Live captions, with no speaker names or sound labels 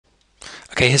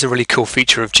Okay, here's a really cool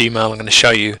feature of Gmail I'm going to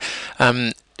show you.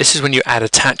 This is when you add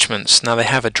attachments. Now they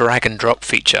have a drag and drop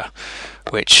feature,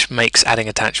 which makes adding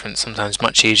attachments sometimes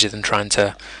much easier than trying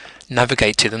to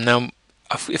navigate to them. Now,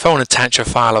 if I want to attach a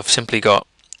file, I've simply got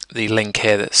the link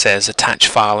here that says attach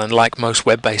file, and like most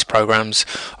web-based programs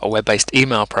or web-based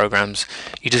email programs,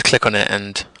 you just click on it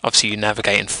and obviously you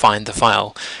navigate and find the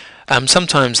file.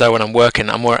 Sometimes though, when I'm working,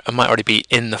 I might already be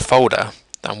in the folder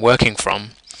that I'm working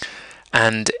from,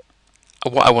 and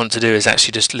what I want to do is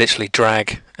actually just literally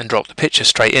drag and drop the picture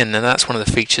straight in, and that's one of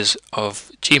the features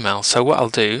of Gmail. So what I'll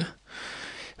do,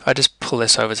 if I just pull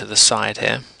this over to the side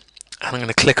here, and I'm going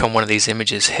to click on one of these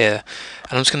images here,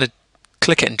 and I'm just going to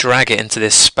click it and drag it into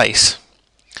this space.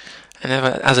 And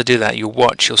as I do that,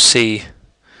 you'll see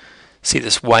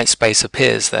this white space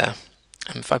appears there.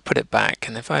 And if I put it back,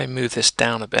 and if I move this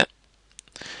down a bit,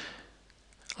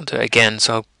 I'll do it again.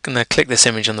 So I'm going to click this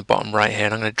image on the bottom right here,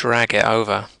 and I'm going to drag it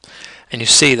over. And you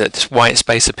see that this white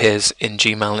space appears in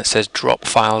Gmail, and it says drop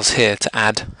files here to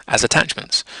add as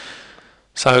attachments.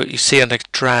 So you see, I can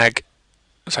drag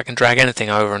anything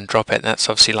over and drop it. That's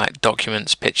obviously like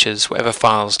documents, pictures, whatever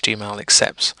files Gmail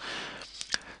accepts.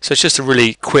 So it's just a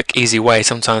really quick, easy way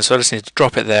sometimes. So I just need to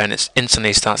drop it there, and it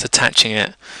instantly starts attaching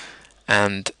it.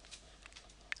 And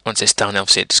once it's done,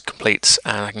 obviously it just completes,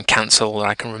 and I can cancel or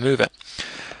I can remove it.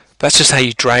 That's just how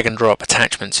you drag and drop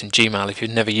attachments in Gmail. If you've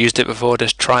never used it before,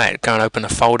 just try it. Go and open a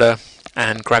folder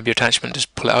and grab your attachment,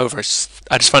 just pull it over. I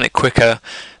just find it quicker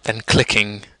than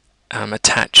clicking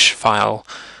attach file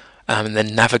and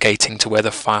then navigating to where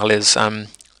the file is.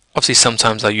 Obviously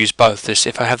sometimes I use both.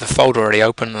 If I have the folder already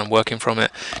open and I'm working from it,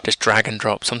 just drag and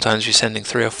drop. Sometimes you're sending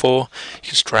 3 or 4, you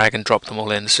just drag and drop them all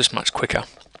in. It's just much quicker.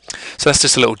 So that's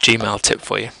just a little Gmail tip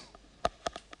for you.